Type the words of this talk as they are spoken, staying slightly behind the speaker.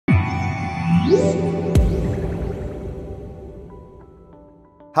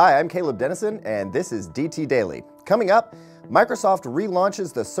Hi, I'm Caleb Dennison, and this is DT Daily. Coming up, Microsoft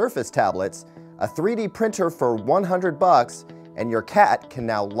relaunches the Surface tablets, a 3D printer for $100, and your cat can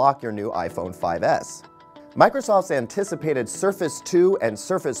now lock your new iPhone 5S. Microsoft's anticipated Surface 2 and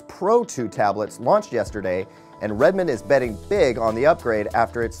Surface Pro 2 tablets launched yesterday, and Redmond is betting big on the upgrade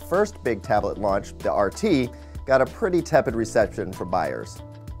after its first big tablet launch, the RT, got a pretty tepid reception from buyers.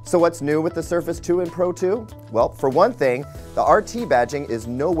 So what's new with the Surface 2 and Pro 2? Well, for one thing, the RT badging is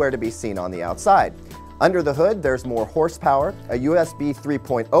nowhere to be seen on the outside. Under the hood, there's more horsepower, a USB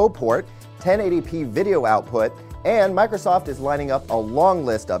 3.0 port, 1080p video output, and Microsoft is lining up a long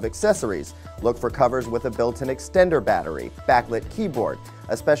list of accessories. Look for covers with a built-in extender battery, backlit keyboard,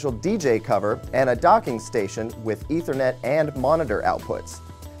 a special DJ cover, and a docking station with Ethernet and monitor outputs.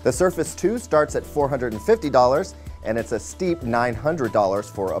 The Surface 2 starts at $450, and it's a steep $900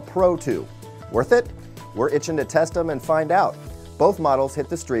 for a Pro 2. Worth it? We're itching to test them and find out. Both models hit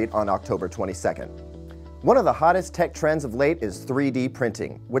the street on October 22nd. One of the hottest tech trends of late is 3D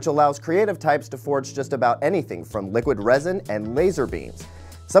printing, which allows creative types to forge just about anything from liquid resin and laser beams.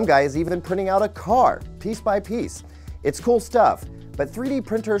 Some guy is even printing out a car, piece by piece. It's cool stuff, but 3D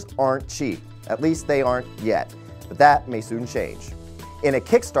printers aren't cheap. At least they aren't yet, but that may soon change. In a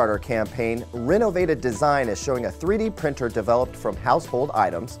Kickstarter campaign, Renovated Design is showing a 3D printer developed from household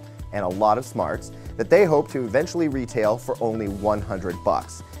items and a lot of smarts that they hope to eventually retail for only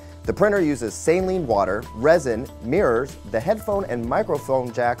 $100. The printer uses saline water, resin, mirrors, the headphone and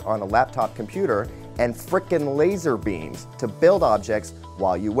microphone jack on a laptop computer, and frickin' laser beams to build objects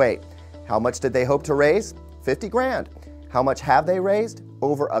while you wait. How much did they hope to raise? 50 grand. How much have they raised?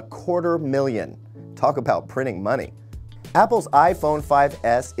 Over $250,000. Talk about printing money. Apple's iPhone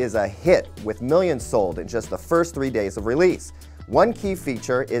 5S is a hit, with millions sold in just the first 3 days of release. One key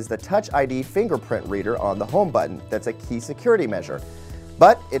feature is the Touch ID fingerprint reader on the home button that's a key security measure.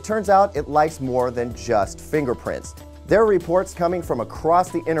 But it turns out it likes more than just fingerprints. There are reports coming from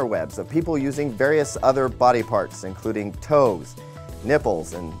across the interwebs of people using various other body parts, including toes,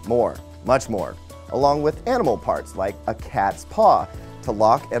 nipples, and more, much more, along with animal parts like a cat's paw to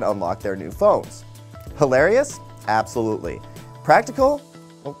lock and unlock their new phones. Hilarious? Absolutely. Practical?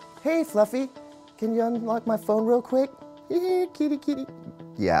 Well, hey Fluffy, can you unlock my phone real quick? Kitty, kitty.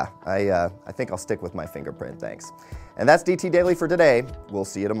 Yeah, I think I'll stick with my fingerprint, thanks. And that's DT Daily for today. We'll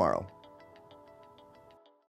see you tomorrow.